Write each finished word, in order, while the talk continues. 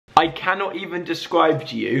I cannot even describe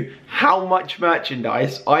to you how much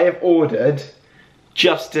merchandise I have ordered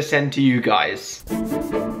just to send to you guys.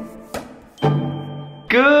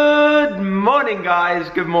 Good morning,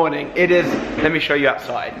 guys, good morning. It is, let me show you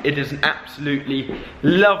outside. It is an absolutely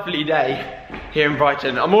lovely day here in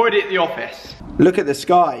Brighton. I'm already at the office. Look at the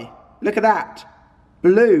sky, look at that.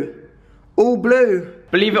 Blue, all blue.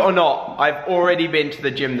 Believe it or not, I've already been to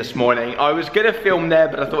the gym this morning. I was gonna film there,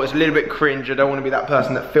 but I thought it was a little bit cringe. I don't wanna be that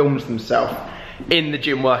person that films themselves in the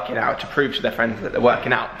gym working out to prove to their friends that they're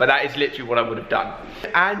working out, but that is literally what I would have done.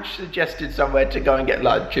 Ange suggested somewhere to go and get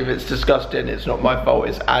lunch. If it's disgusting, it's not my fault,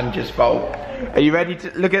 it's Ange's fault. Are you ready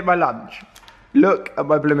to look at my lunch? Look at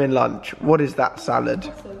my blooming lunch. What is that salad?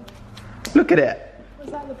 Bottom. Look at it.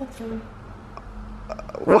 Was that the bottom?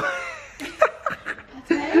 What?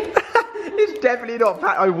 It's definitely not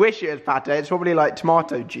pate. I wish it was pate. It's probably like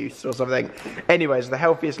tomato juice or something. Anyways, the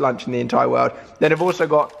healthiest lunch in the entire world. Then I've also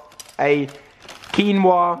got a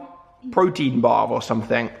quinoa protein bar or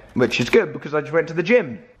something, which is good because I just went to the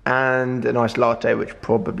gym. And a nice latte, which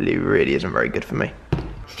probably really isn't very good for me.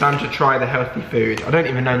 It's time to try the healthy food. I don't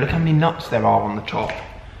even know, look how many nuts there are on the top.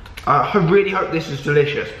 I really hope this is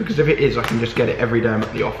delicious, because if it is, I can just get it every day I'm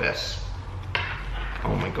at the office.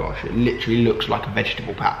 Oh my gosh, it literally looks like a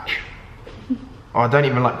vegetable patch. Oh, I don't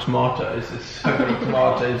even like tomatoes. There's so many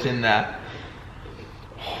tomatoes in there.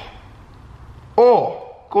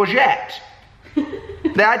 Oh, courgette.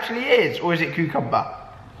 There actually is, or is it cucumber?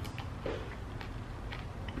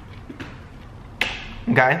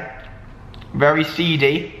 Okay. Very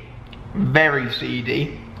seedy. Very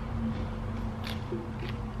seedy.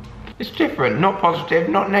 It's different, not positive,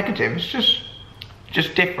 not negative. It's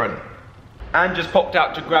just different. Anne just popped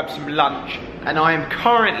out to grab some lunch, and I am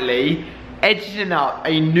currently editing up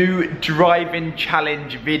a new drive-in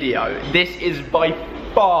challenge video. This is by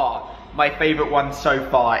far my favourite one so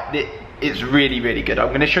far. It's really, really good. I'm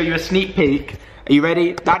going to show you a sneak peek. Are you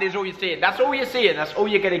ready? That is all you're seeing. That's all you're seeing. That's all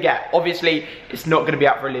you're going to get. Obviously, it's not going to be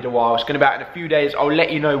out for a little while. It's going to be out in a few days. I'll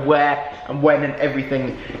let you know where and when and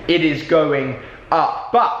everything it is going up.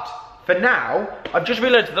 But for now, I've just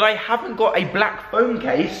realised that I haven't got a black phone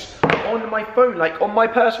case on my phone, like on my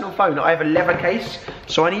personal phone. I have a leather case,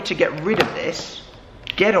 so I need to get rid of this,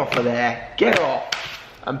 get off of there, get off,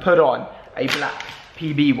 and put on a black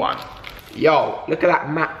PB one. Yo, look at that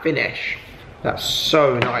matte finish. That's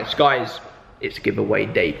so nice. Guys, it's giveaway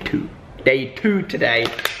day 2. Day 2 today.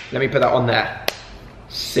 Let me put that on there.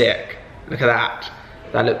 Sick. Look at that.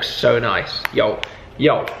 That looks so nice. Yo,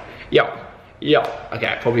 yo, yo, yo. Okay,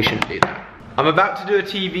 I probably shouldn't do that. I'm about to do a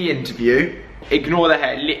TV interview. Ignore the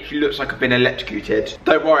hair, it literally looks like I've been electrocuted.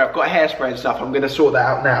 Don't worry, I've got hairspray and stuff, I'm gonna sort that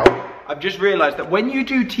out now. I've just realised that when you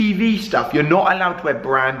do TV stuff, you're not allowed to wear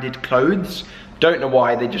branded clothes. Don't know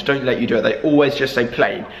why, they just don't let you do it. They always just say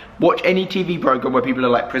plain. Watch any TV program where people are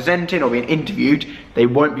like presenting or being interviewed, they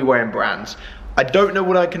won't be wearing brands. I don't know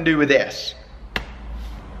what I can do with this.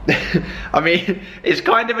 I mean, it's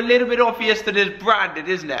kind of a little bit obvious that it's branded,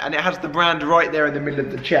 isn't it? And it has the brand right there in the middle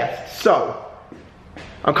of the chest. So,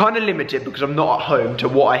 I'm kind of limited because I'm not at home to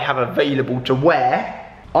what I have available to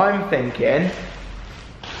wear. I'm thinking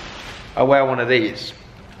I'll wear one of these.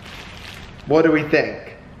 What do we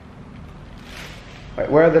think? Wait,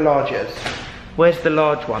 where are the larges? Where's the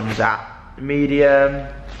large ones at? Medium,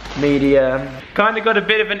 medium. Kind of got a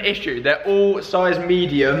bit of an issue. They're all size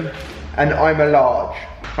medium and I'm a large.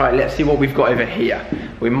 Right, let's see what we've got over here.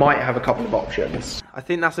 We might have a couple of options. I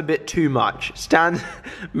think that's a bit too much. Stan,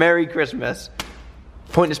 Merry Christmas.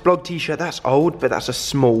 PointlessBlog t-shirt, that's old, but that's a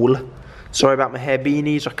small. Sorry about my hair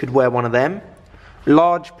beanies, I could wear one of them.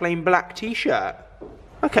 Large plain black t-shirt.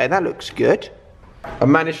 Okay, that looks good. I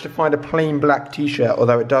managed to find a plain black t-shirt,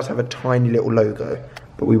 although it does have a tiny little logo,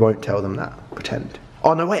 but we won't tell them that, pretend.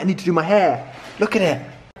 Oh no, wait, I need to do my hair. Look at it.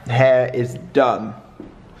 Hair is done.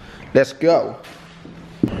 Let's go.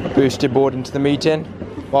 Boosted board into the meeting,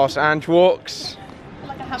 whilst Ange walks.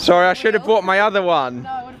 Sorry, I should have bought my other one.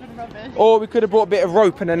 No, it would have been rubbish. Or we could have bought a bit of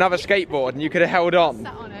rope and another skateboard and you could have held on.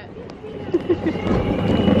 Sat on it.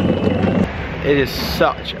 It is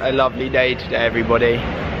such a lovely day today, everybody.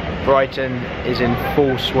 Brighton is in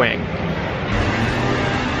full swing.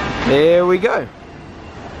 Here we go.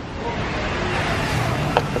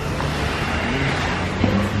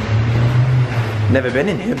 Never been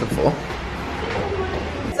in here before.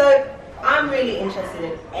 So I'm really interested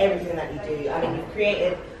in everything that you do. I mean, you've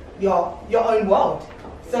created your own world.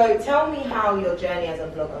 So tell me how your journey as a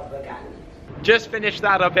vlogger began. Just finished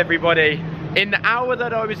that up, everybody. In the hour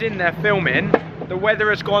that I was in there filming, the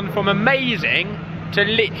weather has gone from amazing to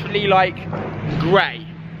literally like grey.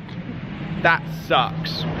 That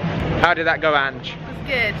sucks. How did that go, Ange? It was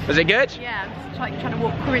good. Was it good? Yeah, I'm just trying to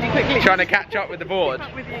walk really quickly. Trying to catch up with the board. Keep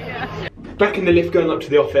up with you, yeah. Back in the lift going up to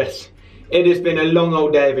the office. It has been a long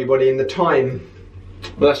old day, everybody, and the time,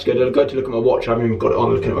 well, that's good. I'll go to look at my watch. I haven't even got it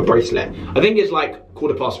on, looking at my bracelet. I think it's like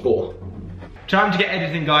 4:15. Time to get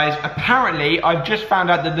editing, guys. Apparently, I've just found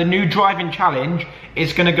out that the new driving challenge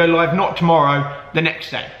is going to go live not tomorrow, the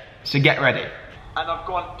next day. So get ready. And I've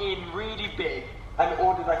gone in really big and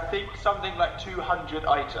ordered, I think, something like 200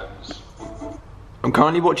 items. I'm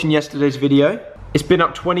currently watching yesterday's video. It's been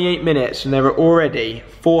up 28 minutes and there are already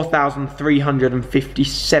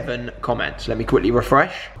 4,357 comments. Let me quickly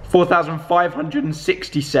refresh.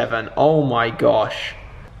 4,567. Oh my gosh.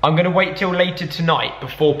 I'm gonna wait till later tonight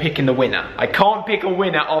before picking the winner. I can't pick a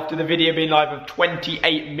winner after the video being live of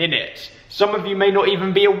 28 minutes. Some of you may not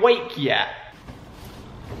even be awake yet.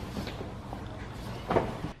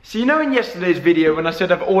 So you know in yesterday's video when I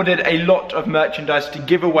said I've ordered a lot of merchandise to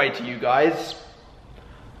give away to you guys?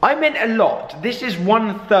 I meant a lot. This is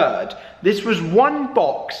 1/3. This was one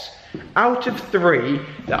box out of 3.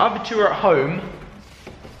 The other 2 are at home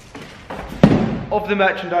of the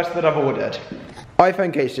merchandise that I've ordered.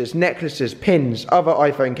 iPhone cases, necklaces, pins, other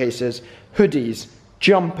iPhone cases, hoodies,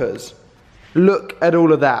 jumpers. Look at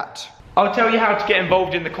all of that. I'll tell you how to get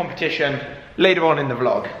involved in the competition later on in the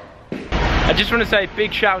vlog. I just want to say a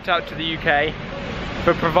big shout out to the UK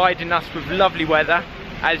for providing us with lovely weather,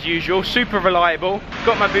 as usual, super reliable.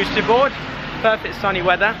 Got my boosted board, perfect sunny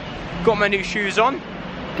weather. Got my new shoes on,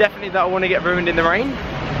 definitely that I want to get ruined in the rain.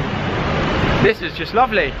 This is just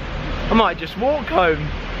lovely. I might just walk home,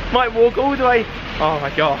 might walk all the way. Oh my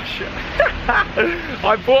gosh.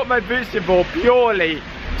 I bought my boosted board purely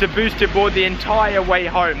to boosted board the entire way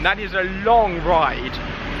home. That is a long ride,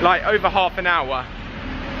 like over half an hour.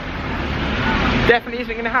 Definitely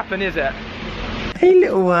isn't gonna happen, is it? Hey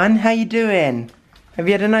little one, how you doing? Have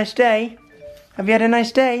you had a nice day? Have you had a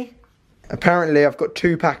nice day? Apparently I've got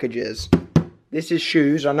 2 packages. This is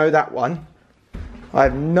shoes, I know that one. I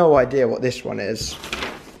have no idea what this one is.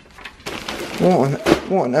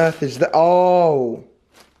 What on earth is that? Oh,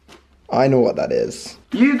 I know what that is.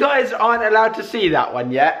 You guys aren't allowed to see that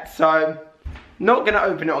one yet, so not gonna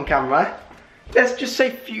open it on camera. Let's just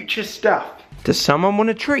say future stuff. Does someone want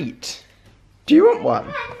a treat? Do you want one?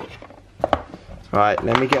 Right,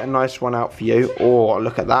 let me get a nice one out for you. Oh,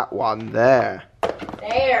 look at that one there.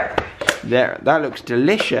 There, that looks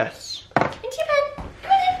delicious. Into your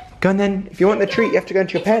pen. Go on then, if you want the treat, you have to go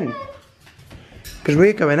into your pen. Because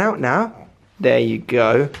we're going out now. There you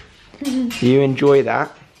go. You enjoy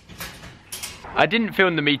that. I didn't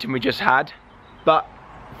film the meeting we just had, but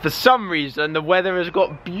for some reason the weather has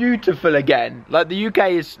got beautiful again. Like the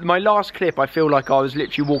UK is, my last clip I feel like I was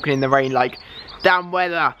literally walking in the rain like, damn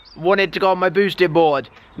weather, wanted to go on my boosted board.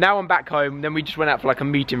 Now I'm back home, then we just went out for like a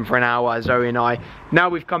meeting for an hour, Zoe and I. Now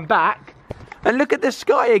we've come back, and look at the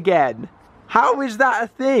sky again. How is that a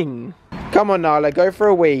thing? Come on Nala, go for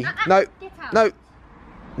a wee. No, no.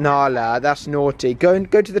 Nala, that's naughty. Go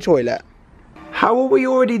to the toilet. How are we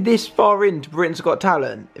already this far into Britain's Got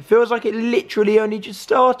Talent? It feels like it literally only just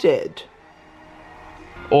started.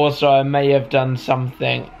 Also, I may have done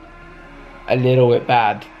something a little bit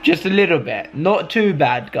bad. Just a little bit. Not too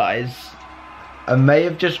bad, guys. I may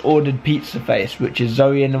have just ordered Pizza Face, which is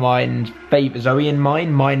mine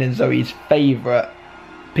and Zoe's favourite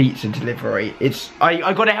pizza delivery.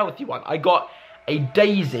 I got a healthy one. I got a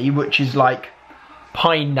Daisy, which is like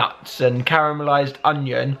pine nuts and caramelized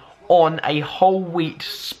onion on a whole wheat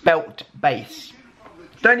spelt base.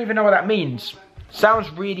 Don't even know what that means. Sounds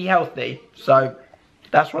really healthy, so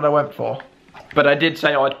that's what I went for. But I did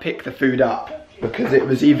say I'd pick the food up because it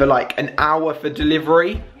was either like an hour for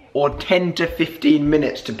delivery or 10 to 15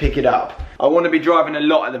 minutes to pick it up. I want to be driving a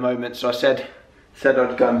lot at the moment, so I said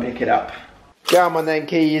I'd go and pick it up. Come on then,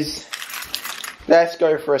 Keys. Let's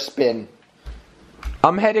go for a spin.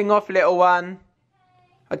 I'm heading off, little one.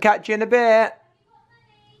 I'll catch you in a bit.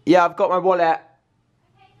 Yeah, I've got my wallet.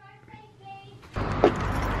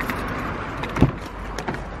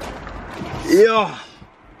 Yeah.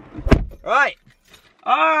 Right.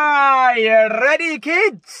 Are you ready,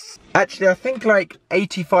 kids? Actually, I think like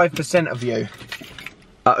 85% of you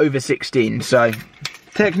are over 16, so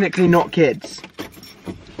technically not kids.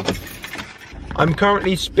 I'm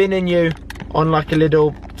currently spinning you on like a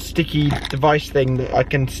little sticky device thing that I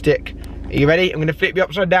can stick. Are you ready? I'm gonna flip you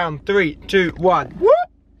upside down. 3, 2, 1. Whoop!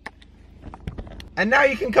 And now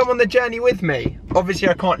you can come on the journey with me. Obviously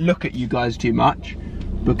I can't look at you guys too much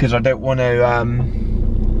because I don't want to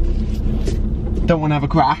have a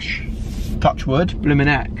crash. Touch wood, bloomin'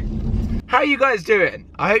 heck. How are you guys doing?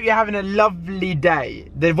 I hope you're having a lovely day.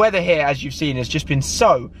 The weather here, as you've seen, has just been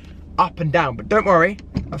so up and down, but don't worry,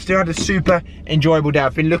 I've still had a super enjoyable day.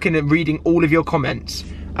 I've been looking and reading all of your comments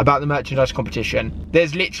about the merchandise competition.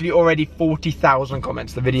 There's literally already 40,000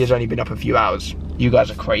 comments. The video's only been up a few hours. You guys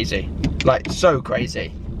are crazy, like so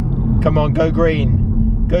crazy. Come on, go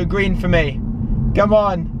green. Go green for me. Come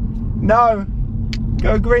on, no,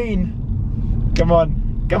 go green. Come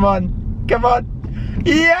on, come on, come on.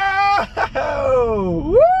 Yeah!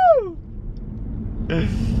 Woo!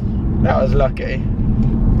 That was lucky.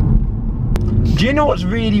 Do you know what's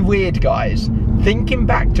really weird, guys? Thinking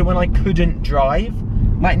back to when I couldn't drive,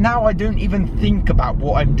 like now I don't even think about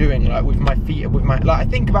what I'm doing, like with my feet, like I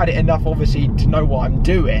think about it enough obviously to know what I'm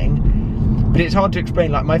doing, but it's hard to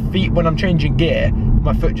explain. Like my feet, when I'm changing gear,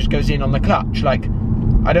 my foot just goes in on the clutch. Like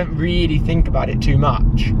I don't really think about it too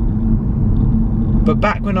much. But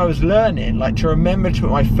back when I was learning, like to remember to put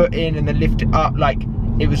my foot in and then lift it up, like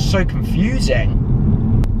it was so confusing.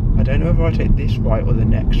 I don't know if I take this right or the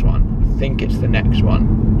next one. I think it's the next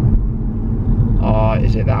one. Oh,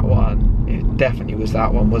 is it that one? It definitely was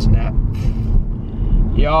that one, wasn't it?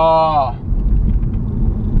 Yeah.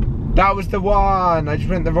 That was the one. I just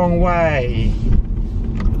went the wrong way.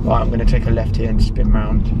 Right, I'm going to take a left here and spin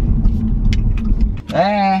round.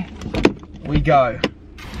 There we go.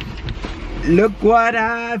 Look what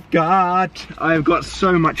I've got. I've got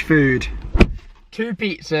so much food. 2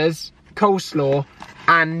 pizzas, coleslaw,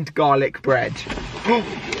 and garlic bread.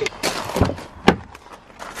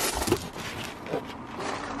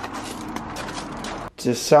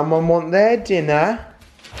 Does someone want their dinner?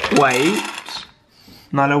 Wait.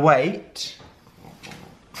 Nala, wait.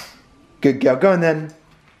 Good girl, go on then.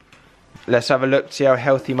 Let's have a look, see how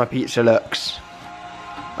healthy my pizza looks.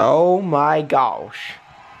 Oh my gosh.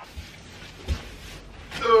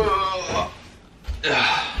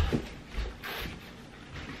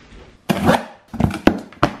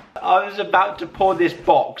 I was about to pour this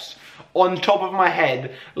box on top of my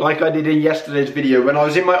head like I did in yesterday's video when I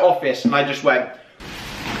was in my office and I just went.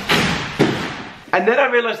 And then I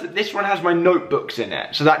realised that this one has my notebooks in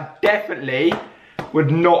it, so that definitely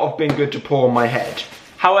would not have been good to pour on my head.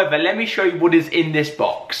 However, let me show you what is in this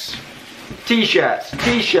box. T-shirts,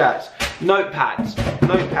 t-shirts, notepads,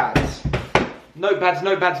 notepads, notepads,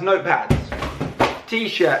 notepads, notepads,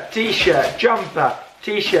 t-shirt, t-shirt, jumper,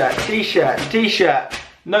 t-shirt, t-shirt, t-shirt,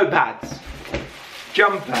 notepads,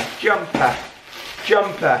 jumper, jumper,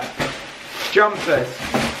 jumper, jumpers,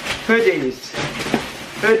 hoodies,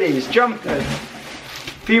 hoodies, jumpers,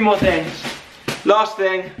 few more things, last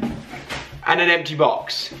thing, and an empty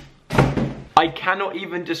box. I cannot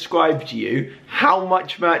even describe to you how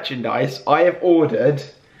much merchandise I have ordered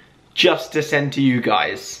just to send to you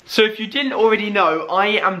guys. So if you didn't already know, I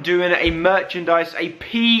am doing a merchandise, a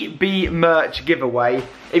PB merch giveaway.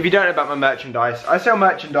 If you don't know about my merchandise, I sell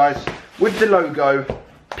merchandise with the logo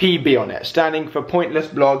PB on it, standing for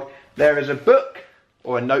PointlessBlog. There is a book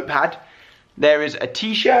or a notepad. There is a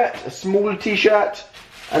t-shirt, a smaller t-shirt,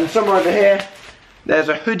 and somewhere over here, there's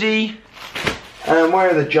a hoodie. And where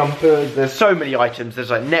are the jumpers? There's so many items. There's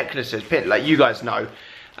like necklaces, pin, like you guys know.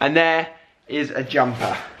 And there is a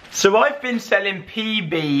jumper. So I've been selling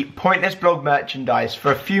PB PointlessBlog merchandise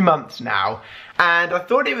for a few months now, and I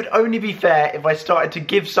thought it would only be fair if I started to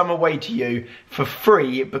give some away to you for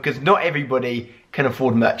free, because not everybody can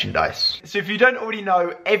afford merchandise. So if you don't already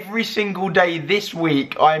know, every single day this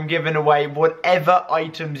week I am giving away whatever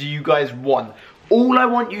items you guys want. All I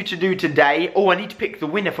want you to do today, oh, I need to pick the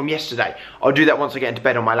winner from yesterday. I'll do that once I get into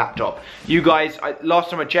bed on my laptop. You guys, last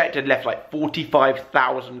time I checked, I'd left like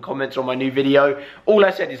 45,000 comments on my new video. All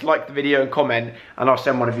I said is like the video and comment, and I'll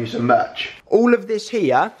send one of you some merch. All of this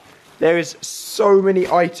here, there is so many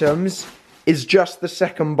items, is just the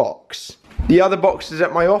second box. The other box is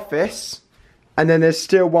at my office, and then there's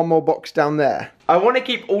still one more box down there. I want to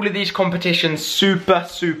keep all of these competitions super,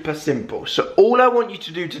 super simple. So all I want you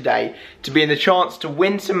to do today to be in the chance to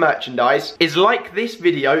win some merchandise is like this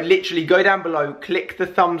video, literally go down below, click the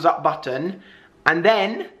thumbs up button, and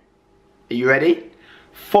then, are you ready?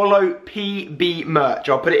 Follow PB Merch.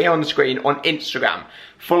 I'll put it here on the screen on Instagram.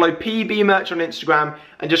 Follow PB Merch on Instagram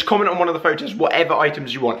and just comment on one of the photos, whatever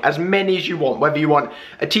items you want, as many as you want, whether you want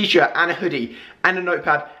a t-shirt and a hoodie and a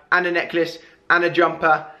notepad and a necklace and a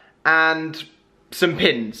jumper and some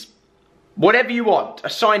pins, whatever you want, a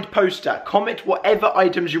signed poster, comment whatever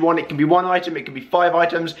items you want. It can be 1 item, it can be 5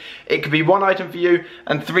 items, it could be 1 item for you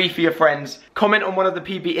and 3 for your friends. Comment on one of the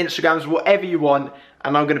PB Instagrams, whatever you want,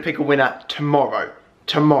 and I'm gonna pick a winner tomorrow.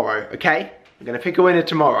 Tomorrow, okay? I'm gonna pick a winner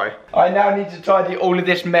tomorrow. I now need to tidy all of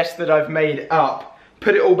this mess that I've made up,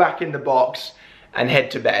 put it all back in the box, and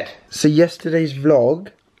head to bed. So yesterday's vlog,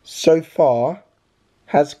 so far,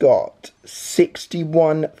 has got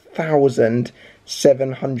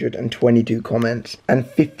 61,722 comments and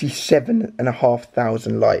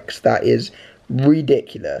 57,500 likes. That is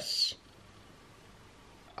ridiculous.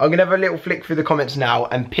 I'm going to have a little flick through the comments now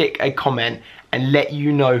and pick a comment and let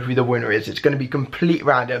you know who the winner is. It's going to be complete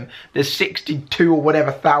random. There's 62 or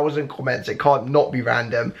whatever thousand comments. It can't not be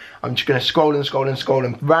random. I'm just going to scroll and scroll and scroll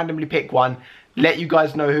and randomly pick one, let you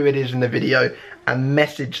guys know who it is in the video, and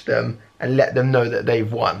message them and let them know that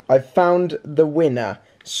they've won. I've found the winner,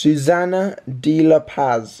 Susana de la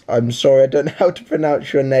Paz. I'm sorry, I don't know how to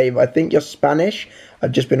pronounce your name. I think you're Spanish.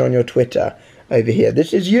 I've just been on your Twitter over here.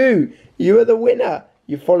 This is you. You are the winner.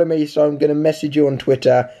 You follow me, so I'm going to message you on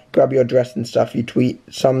Twitter, grab your address and stuff. You tweet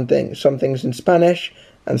some things in Spanish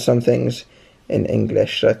and some things in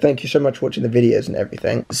English. So thank you so much for watching the videos and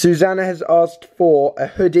everything. Susanna has asked for a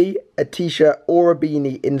hoodie, a t-shirt or a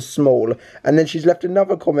beanie in small. And then she's left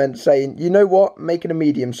another comment saying, you know what, make it a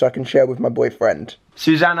medium so I can share with my boyfriend.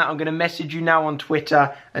 Susanna, I'm going to message you now on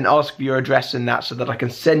Twitter and ask for your address and that so that I can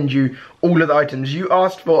send you all of the items. You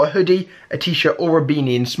asked for a hoodie, a t-shirt or a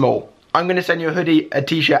beanie in small. I'm going to send you a hoodie, a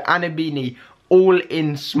t-shirt and a beanie all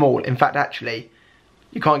in small. In fact, actually,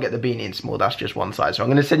 you can't get the beanie in small. That's just one size. So I'm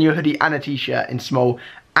going to send you a hoodie and a t-shirt in small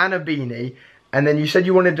and a beanie. And then you said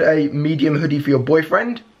you wanted a medium hoodie for your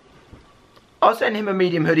boyfriend. I'll send him a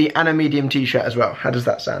medium hoodie and a medium t-shirt as well. How does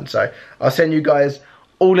that sound? So I'll send you guys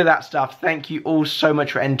all of that stuff. Thank you all so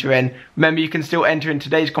much for entering. Remember, you can still enter in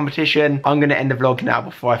today's competition. I'm going to end the vlog now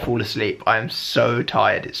before I fall asleep. I am so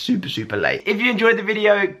tired. It's super, super late. If you enjoyed the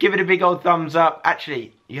video, give it a big old thumbs up.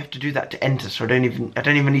 Actually, you have to do that to enter, so I don't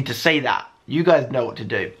even need to say that. You guys know what to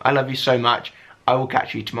do. I love you so much. I will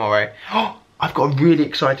catch you tomorrow. Oh, I've got a really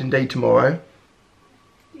exciting day tomorrow.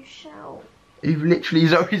 You shall. He's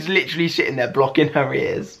literally sitting there blocking her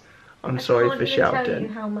ears. I'm sorry for shouting. I can't tell you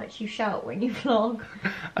how much you shout when you vlog.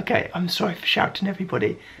 Okay, I'm sorry for shouting,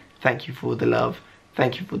 everybody. Thank you for the love.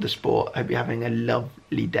 Thank you for the support. Hope you're having a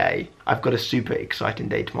lovely day. I've got a super exciting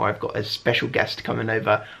day tomorrow. I've got a special guest coming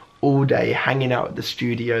over all day, hanging out at the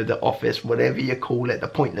studio, the office, whatever you call it, the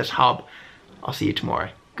Pointless Hub. I'll see you tomorrow.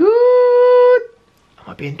 Good. Am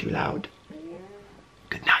I being too loud? Yeah.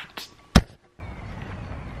 Good night. Is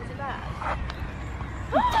it bad?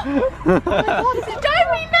 Oh my god, is it doing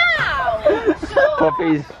me now?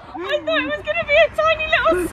 Puppies. I thought it was going to be a tiny little